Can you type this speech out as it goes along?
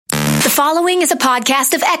following is a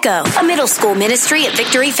podcast of Echo, a middle school ministry at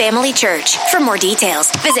Victory Family Church. For more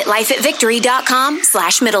details, visit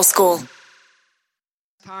lifeatvictory.com/middle school.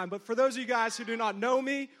 But for those of you guys who do not know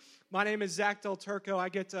me, my name is Zach Del Turco. I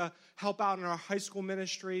get to help out in our high school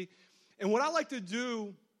ministry. And what I like to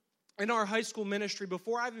do in our high school ministry,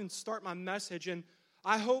 before I even start my message, and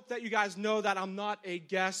I hope that you guys know that I'm not a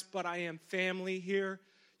guest, but I am family here.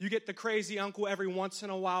 You get the crazy uncle every once in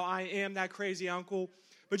a while. I am that crazy uncle.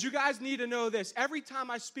 But you guys need to know this. Every time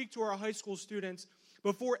I speak to our high school students,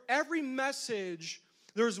 before every message,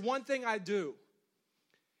 there's one thing I do.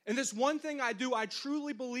 And this one thing I do, I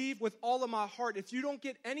truly believe with all of my heart. If you don't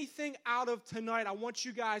get anything out of tonight, I want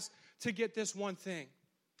you guys to get this one thing.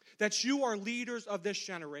 That you are leaders of this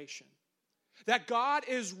generation. That God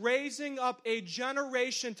is raising up a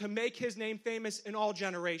generation to make His name famous in all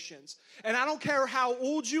generations. And I don't care how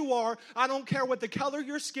old you are. I don't care what the color of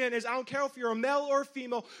your skin is. I don't care if you're a male or a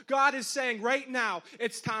female. God is saying right now,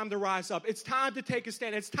 it's time to rise up. It's time to take a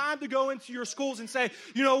stand. It's time to go into your schools and say,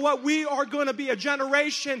 you know what? We are going to be a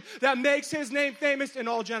generation that makes His name famous in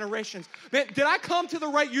all generations. Man, did I come to the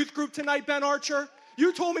right youth group tonight, Ben Archer?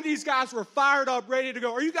 You told me these guys were fired up, ready to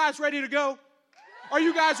go. Are you guys ready to go? Are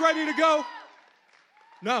you guys ready to go?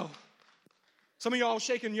 No. Some of y'all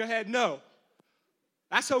shaking your head, no.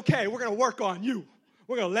 That's okay. We're going to work on you.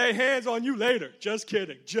 We're going to lay hands on you later. Just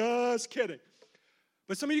kidding. Just kidding.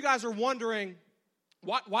 But some of you guys are wondering,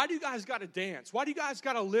 why do you guys got to dance? Why do you guys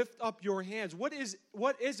got to lift up your hands? What is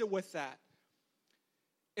it with that?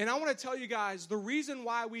 And I want to tell you guys, the reason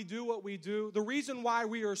why we do what we do, the reason why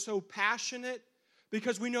we are so passionate,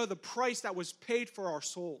 because we know the price that was paid for our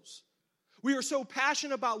souls. We are so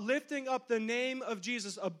passionate about lifting up the name of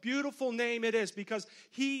Jesus, a beautiful name it is, because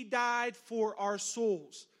He died for our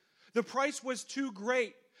souls. The price was too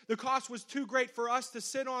great. The cost was too great for us to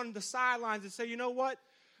sit on the sidelines and say, you know what?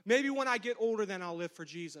 Maybe when I get older, then I'll live for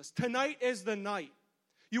Jesus. Tonight is the night.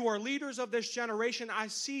 You are leaders of this generation. I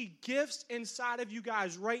see gifts inside of you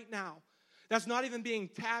guys right now that's not even being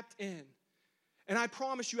tapped in. And I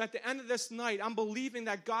promise you, at the end of this night, I'm believing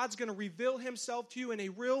that God's going to reveal Himself to you in a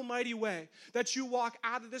real mighty way, that you walk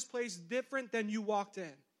out of this place different than you walked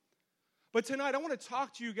in. But tonight, I want to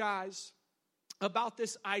talk to you guys about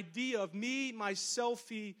this idea of me, my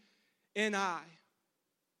selfie, and I.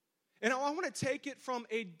 And I want to take it from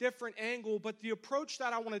a different angle, but the approach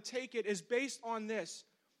that I want to take it is based on this.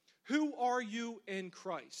 Who are you in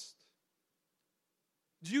Christ?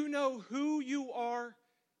 Do you know who you are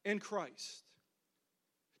in Christ?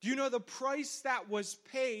 Do you know the price that was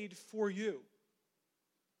paid for you?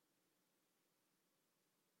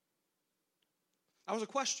 That was a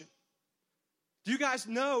question. Do you guys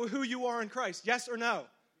know who you are in Christ? Yes or no?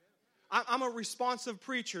 I'm a responsive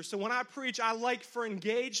preacher, so when I preach, I like for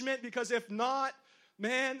engagement, because if not,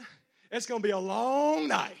 man, it's going to be a long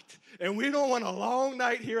night, and we don't want a long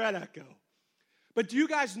night here at Echo. But do you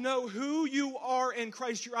guys know who you are in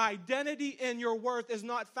Christ? Your identity and your worth is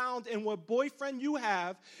not found in what boyfriend you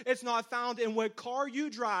have. It's not found in what car you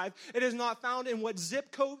drive. It is not found in what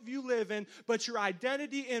zip code you live in. But your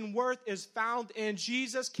identity and worth is found in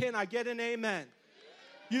Jesus. Can I get an amen?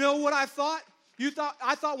 You know what I thought?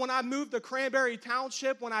 I thought when I moved to Cranberry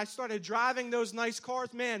Township, when I started driving those nice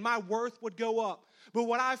cars, man, my worth would go up. But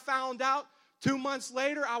what I found out, 2 months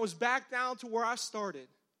later, I was back down to where I started.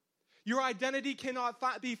 Your identity cannot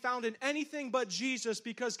be found in anything but Jesus,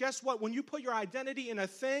 because guess what? When you put your identity in a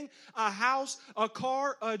thing, a house, a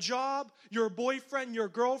car, a job, your boyfriend, your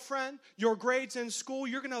girlfriend, your grades in school,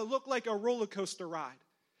 you're going to look like a roller coaster ride.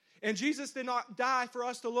 And Jesus did not die for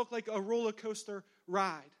us to look like a roller coaster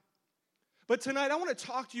ride. But tonight I want to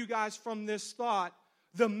talk to you guys from this thought,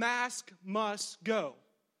 the mask must go.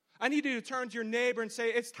 I need you to turn to your neighbor and say,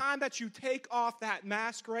 it's time that you take off that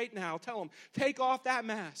mask right now. Tell them, take off that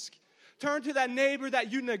mask. Turn to that neighbor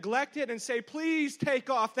that you neglected and say, please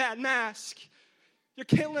take off that mask. You're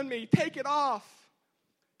killing me. Take it off.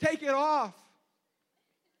 Take it off.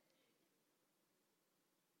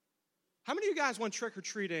 How many of you guys went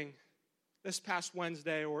trick-or-treating this past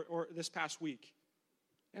Wednesday or this past week?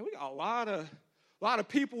 And we got a lot of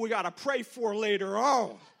people we got to pray for later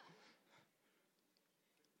on.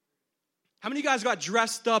 How many of you guys got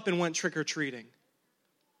dressed up and went trick-or-treating?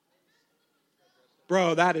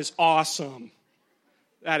 Bro, that is awesome.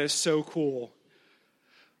 That is so cool.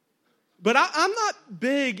 But I'm not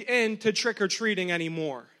big into trick-or-treating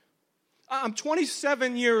anymore. I'm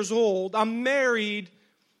 27 years old. I'm married.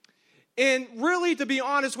 And really, to be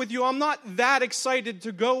honest with you, I'm not that excited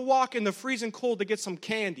to go walk in the freezing cold to get some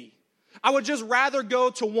candy. I would just rather go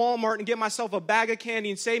to Walmart and get myself a bag of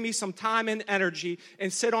candy and save me some time and energy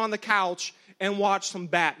and sit on the couch and watch some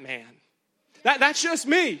Batman. That's just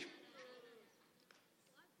me.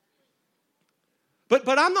 But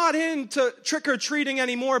I'm not into trick-or-treating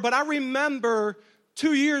anymore. But I remember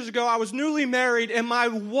 2 years ago, I was newly married, and my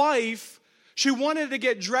wife, she wanted to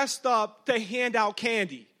get dressed up to hand out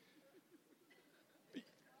candy.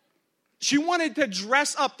 She wanted to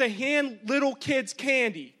dress up to hand little kids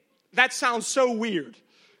candy. That sounds so weird.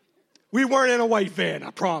 We weren't in a white van,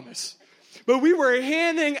 I promise. But we were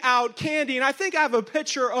handing out candy, and I think I have a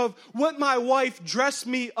picture of what my wife dressed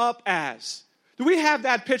me up as. Do we have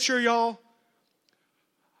that picture, y'all?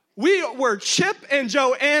 We were Chip and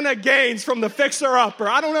Joanna Gaines from the Fixer Upper.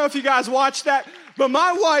 I don't know if you guys watched that, but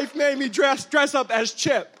my wife made me dress up as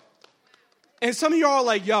Chip. And some of y'all are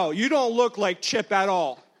like, yo, you don't look like Chip at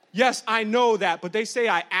all. Yes, I know that, but they say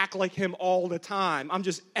I act like him all the time. I'm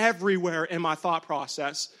just everywhere in my thought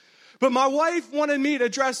process. But my wife wanted me to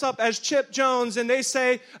dress up as Chip Jones, and they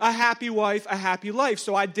say, a happy wife, a happy life.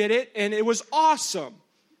 So I did it, and it was awesome.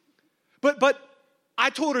 But I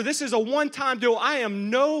told her, this is a one-time deal. I am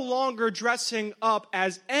no longer dressing up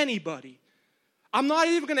as anybody. I'm not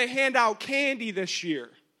even going to hand out candy this year.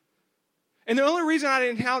 And the only reason I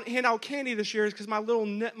didn't hand out candy this year is because my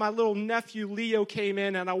little nephew Leo came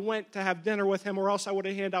in, and I went to have dinner with him, or else I would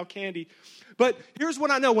have handed out candy. But here's what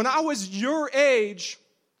I know. When I was your age,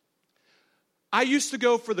 I used to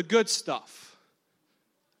go for the good stuff.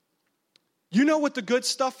 You know what the good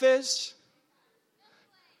stuff is?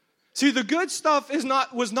 See, the good stuff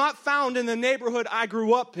was not found in the neighborhood I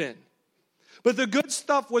grew up in. But the good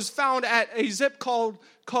stuff was found at a zip called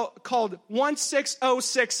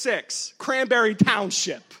 16066, Cranberry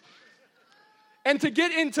Township. And to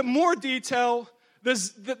get into more detail,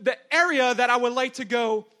 the area that I would like to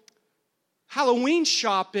go Halloween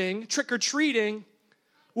shopping, trick-or-treating,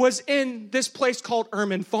 was in this place called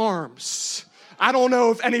Erman Farms. I don't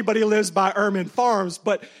know if anybody lives by Erman Farms,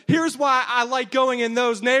 but here's why I like going in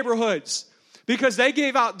those neighborhoods. Because they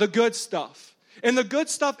gave out the good stuff. And the good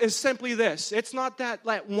stuff is simply this. It's not that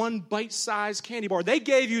like one bite-sized candy bar. They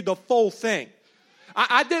gave you the full thing.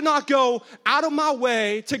 I did not go out of my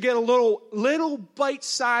way to get a little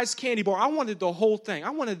bite-sized candy bar. I wanted the whole thing.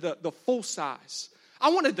 I wanted the full size. I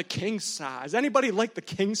wanted the king size. Anybody like the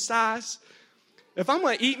king size? If I'm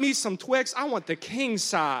going to eat me some Twix, I want the king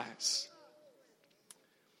size.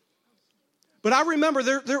 But I remember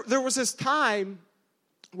there was this time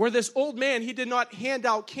where this old man, he did not hand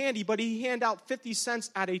out candy, but he handed out 50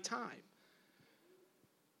 cents at a time.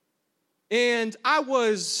 And I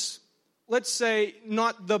was, let's say,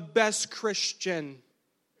 not the best Christian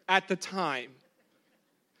at the time.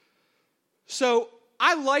 So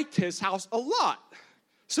I liked his house a lot.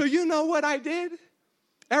 So you know what I did?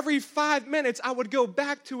 Every 5 minutes, I would go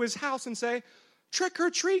back to his house and say, trick or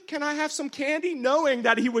treat, can I have some candy? Knowing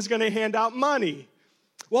that he was going to hand out money.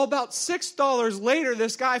 Well, about $6 later,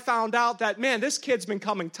 this guy found out that, man, this kid's been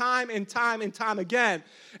coming time and time and time again.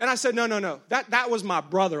 And I said, no. That was my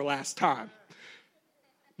brother last time.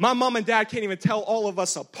 My mom and dad can't even tell all of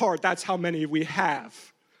us apart. That's how many we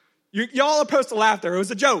have. Y'all are supposed to laugh there. It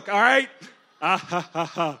was a joke, all right?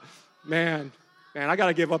 Man, I got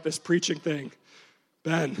to give up this preaching thing.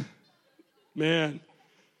 Ben, man.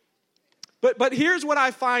 But here's what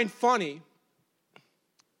I find funny.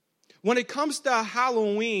 When it comes to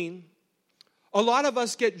Halloween, a lot of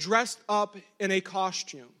us get dressed up in a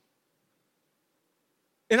costume.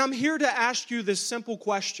 And I'm here to ask you this simple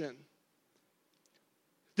question.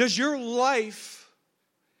 Does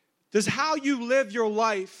how you live your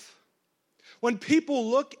life, when people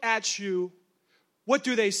look at you, what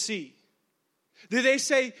do they see? Do they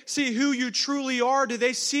see who you truly are? Do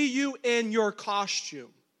they see you in your costume?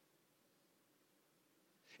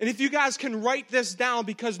 And if you guys can write this down,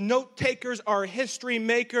 because note takers are history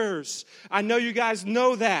makers. I know you guys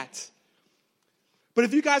know that. But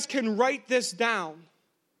if you guys can write this down,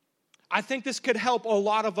 I think this could help a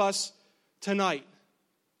lot of us tonight.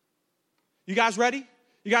 You guys ready?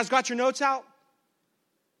 You guys got your notes out?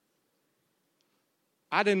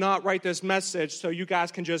 I did not write this message so you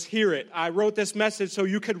guys can just hear it. I wrote this message so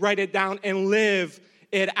you could write it down and live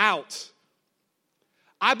it out.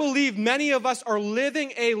 I believe many of us are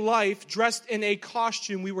living a life dressed in a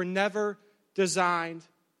costume we were never designed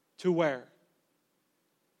to wear.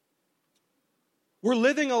 We're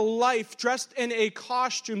living a life dressed in a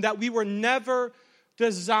costume that we were never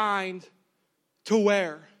designed to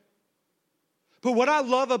wear. But what I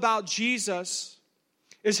love about Jesus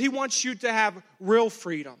is he wants you to have real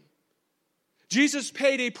freedom. Jesus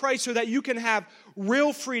paid a price so that you can have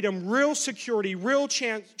real freedom, real security, real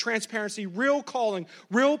transparency, real calling,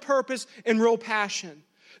 real purpose, and real passion.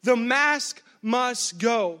 The mask must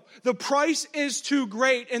go. The price is too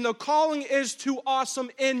great and the calling is too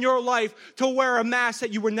awesome in your life to wear a mask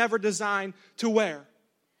that you were never designed to wear.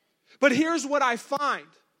 But here's what I find.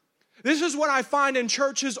 This is what I find in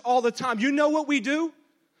churches all the time. You know what we do?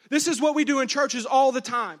 This is what we do in churches all the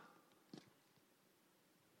time.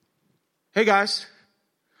 Hey guys,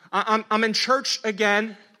 I'm in church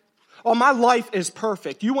again. Oh, my life is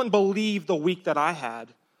perfect. You wouldn't believe the week that I had.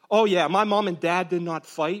 Oh yeah, my mom and dad did not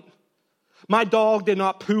fight. My dog did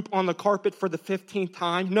not poop on the carpet for the 15th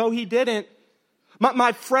time. No, he didn't.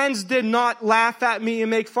 My friends did not laugh at me and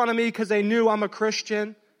make fun of me because they knew I'm a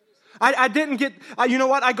Christian. I didn't get, you know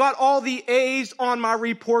what? I got all the A's on my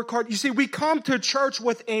report card. You see, we come to church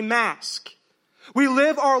with a mask. We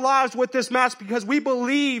live our lives with this mask because we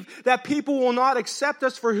believe that people will not accept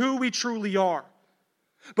us for who we truly are.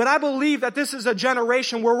 But I believe that this is a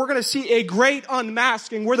generation where we're going to see a great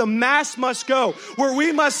unmasking, where the mask must go, where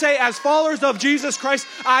we must say, as followers of Jesus Christ,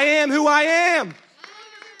 I am who I am.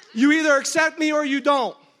 You either accept me or you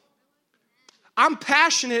don't. I'm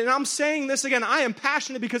passionate, and I'm saying this again. I am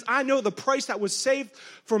passionate because I know the price that was saved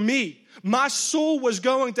for me. My soul was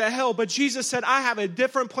going to hell, but Jesus said, I have a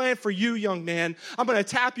different plan for you, young man. I'm going to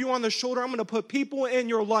tap you on the shoulder. I'm going to put people in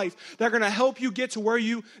your life that are going to help you get to where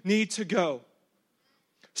you need to go.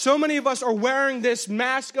 So many of us are wearing this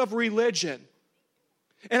mask of religion.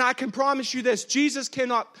 And I can promise you this, Jesus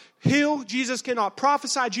cannot heal, Jesus cannot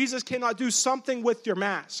prophesy, Jesus cannot do something with your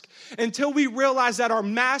mask. Until we realize that our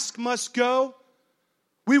mask must go,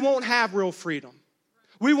 we won't have real freedom.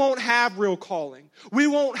 We won't have real calling. We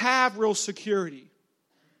won't have real security.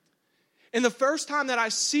 And the first time that I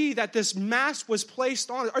see that this mask was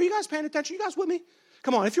placed on, are you guys paying attention? You guys with me?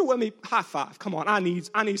 Come on, if you're with me, high five. Come on, I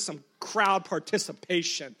need some crowd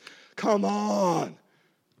participation. Come on.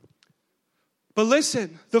 But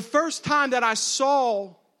listen, the first time that I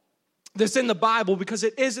saw this in the Bible, because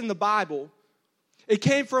it is in the Bible, it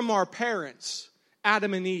came from our parents,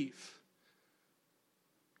 Adam and Eve.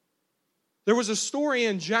 There was a story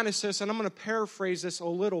in Genesis, and I'm going to paraphrase this a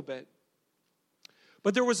little bit.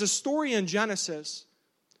 But there was a story in Genesis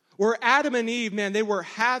where Adam and Eve, man, they were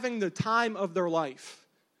having the time of their life.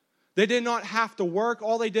 They did not have to work.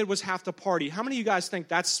 All they did was have to party. How many of you guys think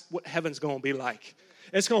that's what heaven's going to be like?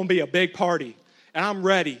 It's going to be a big party. And I'm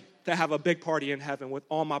ready to have a big party in heaven with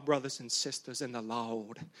all my brothers and sisters in the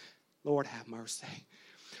Lord. Lord have mercy.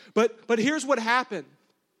 But here's what happened.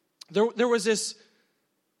 There was this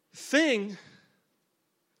thing,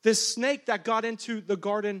 this snake that got into the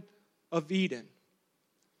Garden of Eden.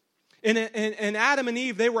 And Adam and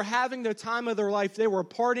Eve, they were having the time of their life. They were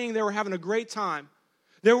partying. They were having a great time.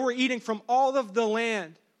 They were eating from all of the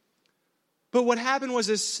land. But what happened was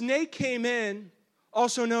a snake came in,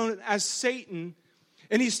 also known as Satan,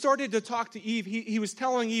 and he started to talk to Eve. He was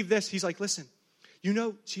telling Eve this. He's like, listen, you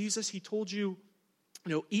know, Jesus, he told you,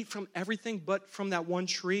 eat from everything but from that one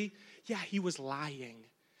tree. Yeah, he was lying.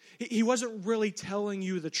 He wasn't really telling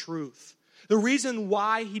you the truth. The reason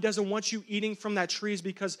why he doesn't want you eating from that tree is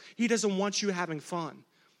because he doesn't want you having fun.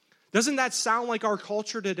 Doesn't that sound like our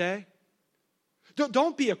culture today?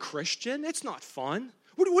 Don't be a Christian. It's not fun.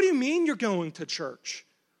 What do you mean you're going to church?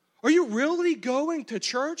 Are you really going to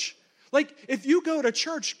church? Like, if you go to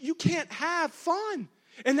church, you can't have fun.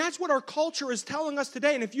 And that's what our culture is telling us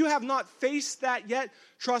today. And if you have not faced that yet,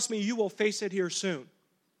 trust me, you will face it here soon.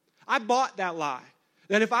 I bought that lie.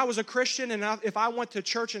 That if I was a Christian and if I went to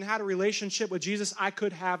church and had a relationship with Jesus, I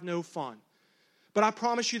could have no fun. But I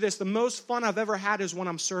promise you this, the most fun I've ever had is when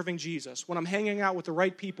I'm serving Jesus, when I'm hanging out with the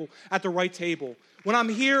right people at the right table, when I'm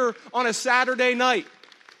here on a Saturday night,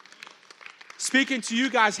 speaking to you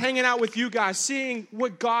guys, hanging out with you guys, seeing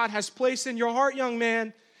what God has placed in your heart, young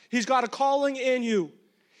man. He's got a calling in you.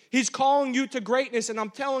 He's calling you to greatness, and I'm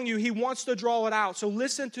telling you, he wants to draw it out. So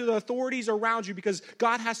listen to the authorities around you because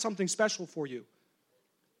God has something special for you.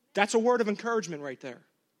 That's a word of encouragement right there.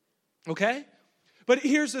 Okay? But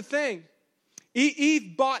here's the thing.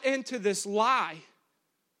 Eve bought into this lie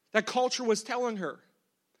that culture was telling her.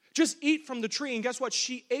 Just eat from the tree. And guess what?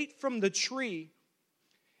 She ate from the tree.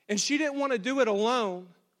 And she didn't want to do it alone.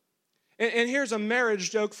 And here's a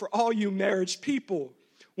marriage joke for all you marriage people.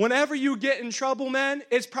 Whenever you get in trouble, man,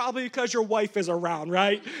 it's probably because your wife is around,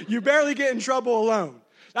 right? You barely get in trouble alone.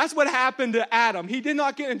 That's what happened to Adam. He did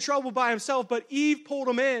not get in trouble by himself, but Eve pulled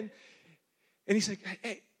him in. And he's like,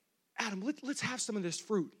 hey, Adam, let's have some of this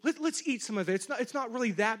fruit. Let's eat some of it. It's not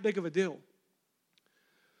really that big of a deal.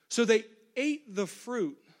 So they ate the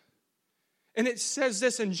fruit. And it says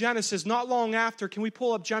this in Genesis, not long after. Can we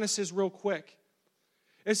pull up Genesis real quick?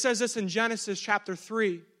 It says this in Genesis chapter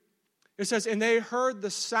 3. It says, and they heard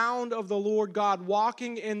the sound of the Lord God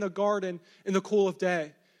walking in the garden in the cool of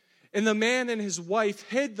day. And the man and his wife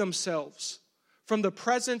hid themselves from the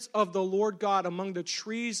presence of the Lord God among the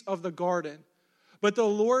trees of the garden. But the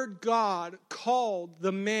Lord God called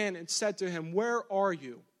the man and said to him, where are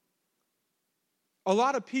you? A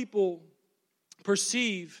lot of people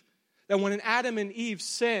perceive that when Adam and Eve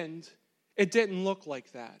sinned, it didn't look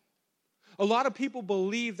like that. A lot of people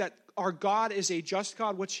believe that our God is a just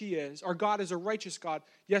God, which he is. Our God is a righteous God.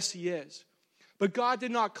 Yes, he is. But God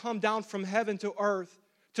did not come down from heaven to earth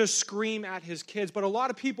to scream at his kids. But a lot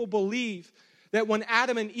of people believe that when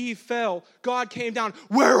Adam and Eve fell, God came down,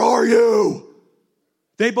 where are you?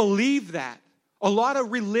 They believe that. A lot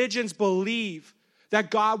of religions believe that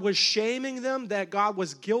God was shaming them, that God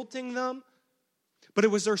was guilting them. But it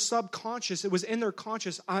was their subconscious. It was in their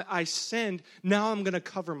conscious. I sinned. Now I'm going to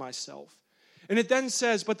cover myself. And it then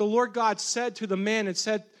says, but the Lord God said to the man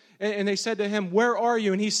and they said to him, where are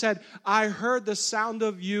you? And he said, I heard the sound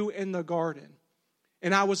of you in the garden.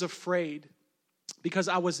 And I was afraid because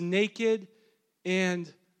I was naked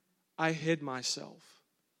and I hid myself.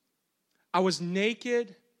 I was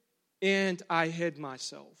naked and I hid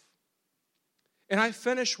myself. And I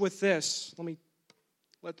finish with this. Let me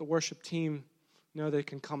let the worship team know they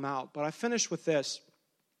can come out. But I finish with this.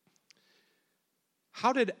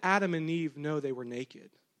 How did Adam and Eve know they were naked?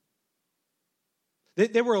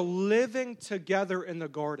 They were living together in the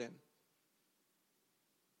garden.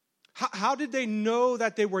 How did they know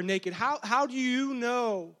that they were naked? How do you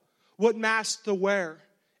know what mask to wear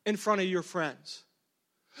in front of your friends?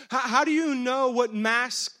 How do you know what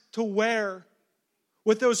mask to wear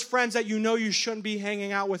with those friends that you know you shouldn't be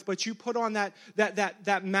hanging out with, but you put on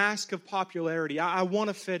that mask of popularity? I want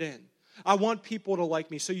to fit in. I want people to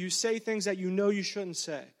like me. So you say things that you know you shouldn't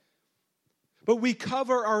say. But we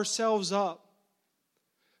cover ourselves up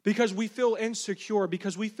because we feel insecure,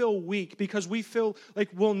 because we feel weak, because we feel like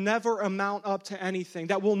we'll never amount up to anything,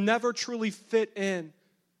 that we'll never truly fit in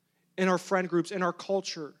our friend groups, in our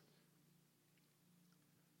culture.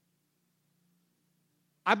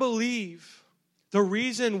 I believe the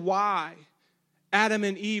reason why Adam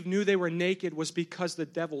and Eve knew they were naked was because the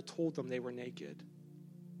devil told them they were naked.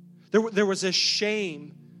 There was a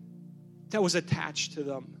shame that was attached to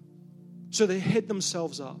them. So they hid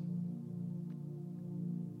themselves up.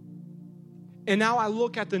 And now I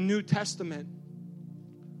look at the New Testament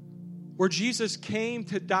where Jesus came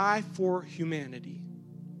to die for humanity.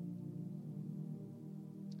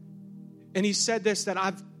 And he said this, that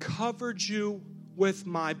I've covered you with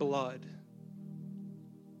my blood.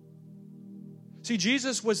 See,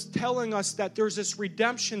 Jesus was telling us that there's this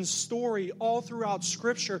redemption story all throughout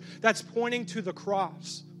Scripture that's pointing to the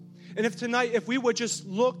cross. And if we would just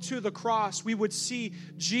look to the cross, we would see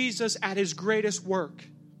Jesus at his greatest work.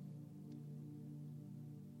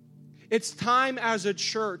 It's time as a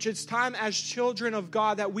church, it's time as children of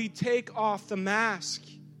God that we take off the mask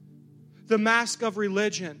of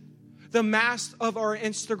religion, the mask of our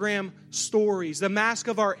Instagram stories, the mask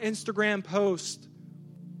of our Instagram posts.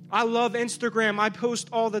 I love Instagram. I post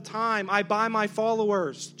all the time. I buy my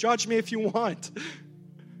followers. Judge me if you want.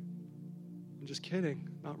 I'm just kidding.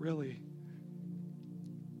 Not really.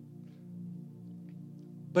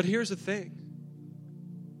 But here's the thing.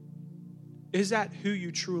 Is that who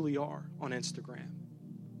you truly are on Instagram?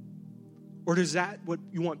 Or is that what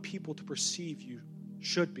you want people to perceive you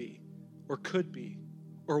should be, or could be,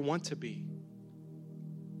 or want to be?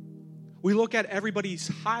 We look at everybody's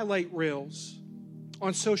highlight reels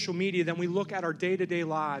on social media, then we look at our day-to-day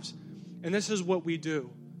lives, and this is what we do.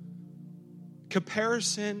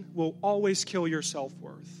 Comparison will always kill your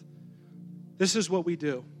self-worth. This is what we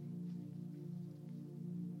do.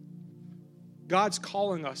 God's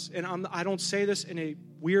calling us, and I don't say this in a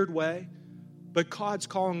weird way, but God's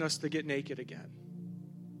calling us to get naked again.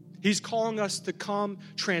 He's calling us to come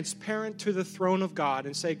transparent to the throne of God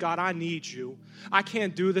and say, God, I need you. I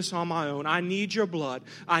can't do this on my own. I need your blood.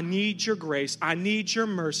 I need your grace. I need your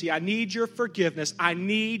mercy. I need your forgiveness. I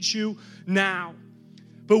need you now.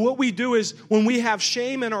 But what we do is when we have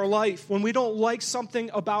shame in our life, when we don't like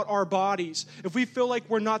something about our bodies, if we feel like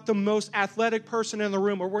we're not the most athletic person in the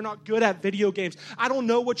room or we're not good at video games, I don't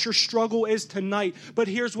know what your struggle is tonight, but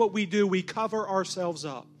here's what we do. We cover ourselves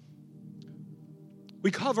up. We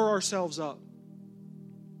cover ourselves up.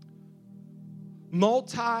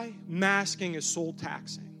 Multi-masking is soul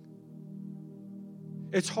taxing.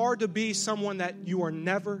 It's hard to be someone that you are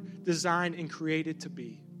never designed and created to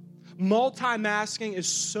be. Multi-masking is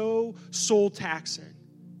so soul taxing.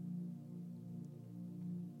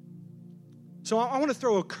 So I want to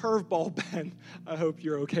throw a curveball, Ben. I hope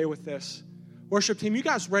you're okay with this. Worship team, you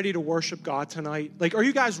guys ready to worship God tonight? Like, are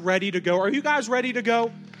you guys ready to go? Are you guys ready to go?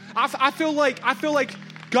 I feel like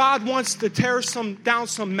God wants to tear down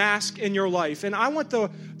some mask in your life. And I want the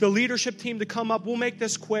leadership team to come up. We'll make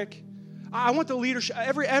this quick. I want the leadership,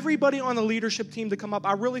 everybody on the leadership team to come up.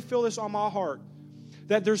 I really feel this on my heart.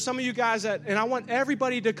 That there's some of you guys and I want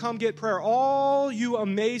everybody to come get prayer. All you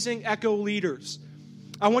amazing Echo leaders.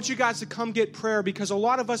 I want you guys to come get prayer because a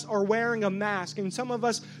lot of us are wearing a mask and some of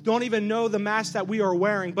us don't even know the mask that we are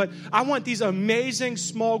wearing. But I want these amazing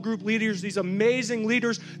small group leaders, these amazing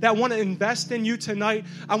leaders that want to invest in you tonight.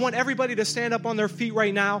 I want everybody to stand up on their feet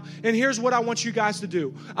right now. And here's what I want you guys to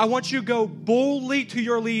do. I want you to go boldly to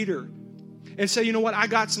your leader and say, you know what, I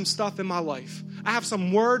got some stuff in my life. I have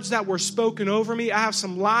some words that were spoken over me. I have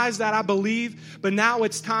some lies that I believe, but now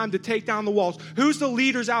it's time to take down the walls. Who's the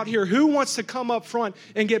leaders out here? Who wants to come up front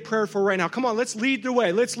and get prayed for right now? Come on, let's lead the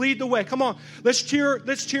way. Let's lead the way. Come on, let's cheer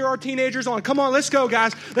our teenagers on. Come on, let's go,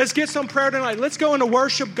 guys. Let's get some prayer tonight. Let's go into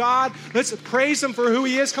worship God. Let's praise Him for who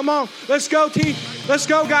He is. Come on, let's go, team. Let's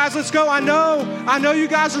go, guys. Let's go. I know you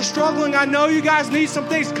guys are struggling. I know you guys need some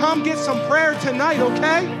things. Come get some prayer tonight,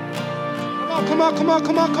 okay? Come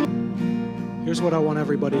on. Here's what I want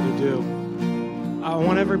everybody to do. I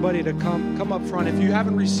want everybody to come up front. If you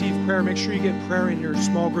haven't received prayer, make sure you get prayer in your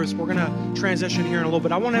small groups. We're going to transition here in a little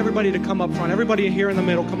bit. I want everybody to come up front. Everybody here in the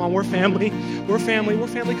middle. Come on, we're family. We're family.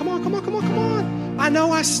 Come on. I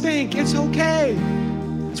know I stink. It's okay.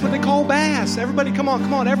 That's what they call bass. Everybody, come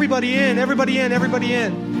on. Everybody in.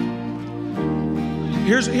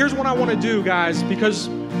 Here's what I want to do, guys, because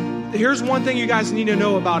here's one thing you guys need to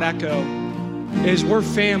know about Echo is we're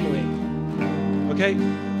family. Okay?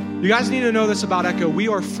 You guys need to know this about Echo. We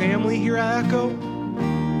are family here at Echo.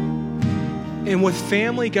 And with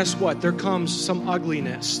family, guess what? There comes some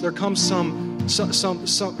ugliness. There comes some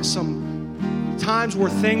times where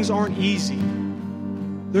things aren't easy.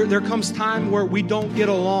 There comes time where we don't get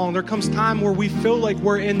along. There comes time where we feel like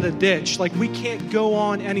we're in the ditch, like we can't go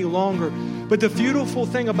on any longer. But the beautiful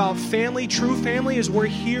thing about family, true family, is we're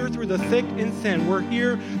here through the thick and thin. We're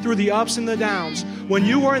here through the ups and the downs. When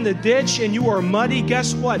you are in the ditch and you are muddy,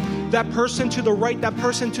 guess what? That person to the right, that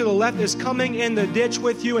person to the left is coming in the ditch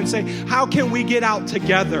with you and saying, how can we get out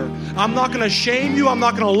together? I'm not going to shame you. I'm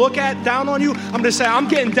not going to look down on you. I'm going to say, I'm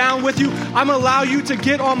getting down with you. I'm going to allow you to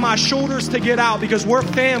get on my shoulders to get out because we're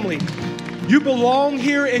family. You belong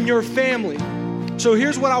here in your family. So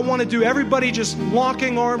here's what I want to do. Everybody just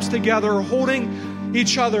locking arms together, holding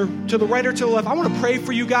each other to the right or to the left. I want to pray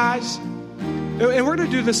for you guys. And we're going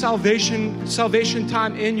to do the salvation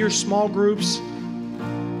time in your small groups.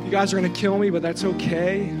 You guys are going to kill me, but that's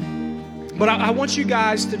okay. But I want you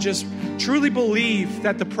guys to just truly believe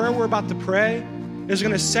that the prayer we're about to pray is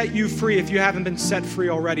going to set you free if you haven't been set free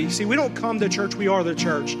already. See, we don't come to church, we are the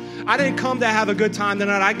church. I didn't come to have a good time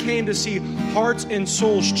tonight. I came to see hearts and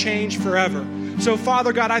souls change forever. So,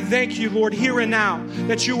 Father God, I thank you, Lord, here and now,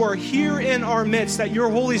 that you are here in our midst, that your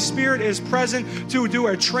Holy Spirit is present to do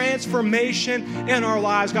a transformation in our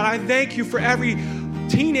lives. God, I thank you for every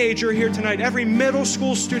teenager here tonight, every middle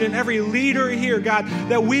school student, every leader here, God,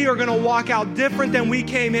 that we are going to walk out different than we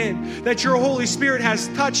came in, that your Holy Spirit has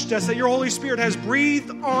touched us, that your Holy Spirit has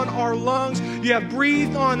breathed on our lungs. You have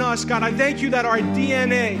breathed on us, God. I thank you that our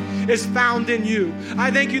DNA is found in you.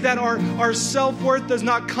 I thank you that our self-worth does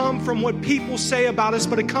not come from what people say about us,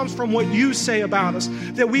 but it comes from what you say about us,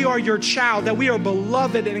 that we are your child, that we are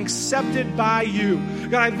beloved and accepted by you.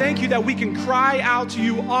 God, I thank you that we can cry out to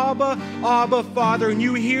you, Abba, Abba, Father, and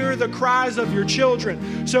you hear the cries of your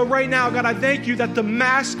children. So right now, God, I thank you that the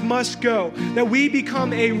mask must go, that we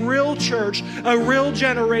become a real church, a real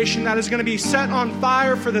generation that is going to be set on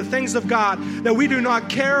fire for the things of God, that we do not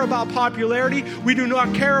care about popularity, we do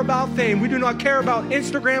not care about fame, we do not care about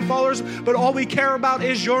Instagram followers, but all we care about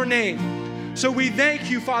is your name. So we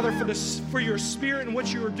thank you, Father, for your Spirit and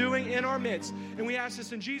what you are doing in our midst. And we ask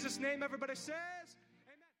this in Jesus' name, everybody says...